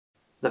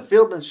The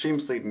Field Stream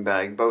sleeping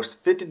bag boasts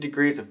 50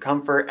 degrees of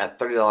comfort at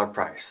 $30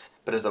 price,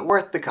 but is it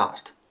worth the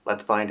cost?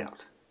 Let's find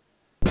out.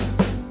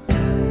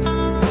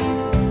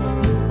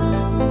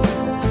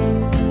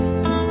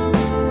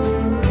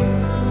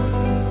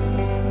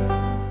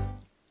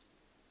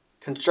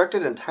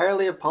 Constructed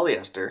entirely of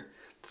polyester,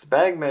 this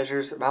bag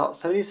measures about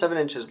 77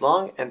 inches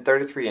long and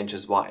 33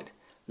 inches wide.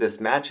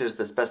 This matches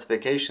the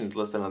specifications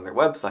listed on their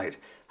website,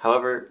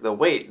 however, the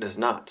weight does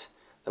not.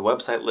 The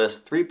website lists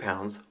 3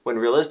 pounds, when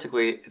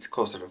realistically it's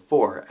closer to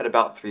 4 at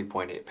about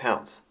 3.8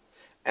 pounds.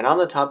 And on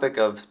the topic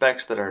of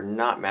specs that are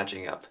not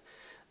matching up,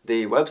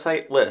 the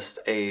website lists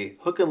a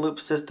hook and loop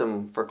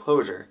system for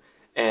closure,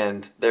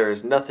 and there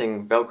is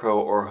nothing Velcro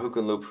or hook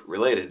and loop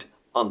related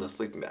on the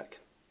sleeping bag.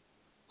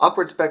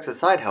 Awkward specs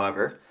aside,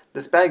 however,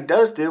 this bag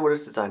does do what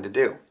it's designed to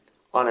do.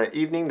 On an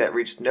evening that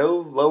reached no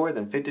lower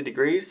than 50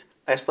 degrees,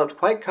 I slept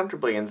quite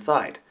comfortably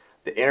inside.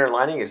 The inner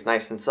lining is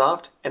nice and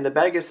soft, and the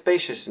bag is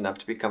spacious enough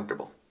to be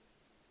comfortable.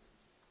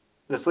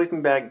 The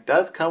sleeping bag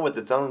does come with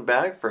its own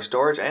bag for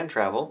storage and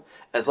travel,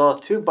 as well as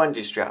 2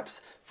 bungee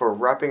straps for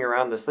wrapping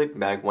around the sleeping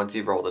bag once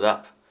you've rolled it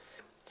up.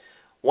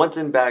 Once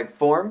in bag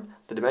form,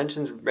 the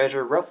dimensions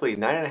measure roughly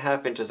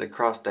 9.5 inches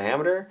across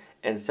diameter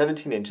and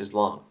 17 inches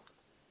long.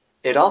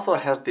 It also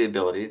has the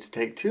ability to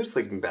take 2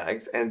 sleeping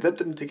bags and zip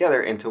them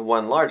together into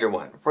one larger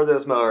one for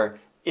those more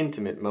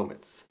intimate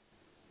moments.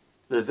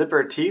 The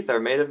zipper teeth are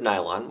made of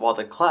nylon while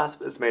the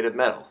clasp is made of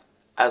metal.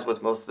 As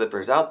with most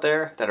zippers out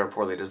there that are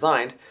poorly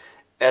designed,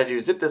 as you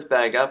zip this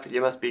bag up,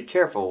 you must be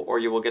careful or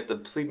you will get the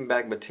sleeping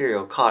bag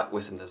material caught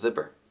within the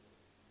zipper.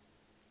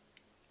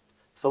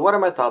 So what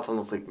are my thoughts on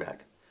the sleeping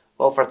bag?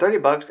 Well, for 30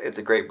 bucks, it's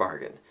a great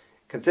bargain.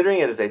 Considering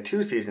it is a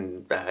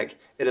 2-season bag,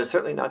 it is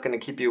certainly not going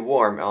to keep you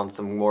warm on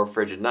some more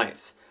frigid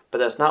nights, but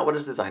that's not what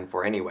it's designed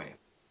for anyway.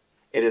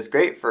 It is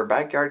great for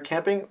backyard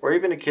camping or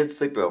even a kid's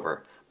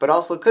sleepover, but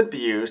also could be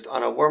used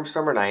on a warm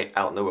summer night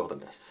out in the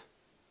wilderness.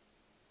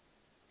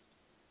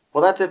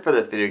 Well, that's it for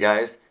this video,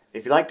 guys.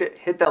 If you liked it,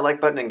 hit that like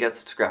button and get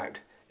subscribed.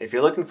 If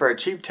you're looking for a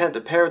cheap tent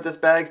to pair with this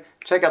bag,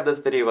 check out this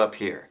video up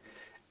here.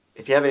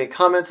 If you have any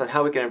comments on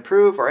how we can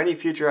improve or any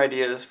future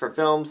ideas for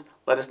films,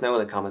 let us know in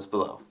the comments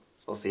below.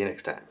 We'll see you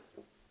next time.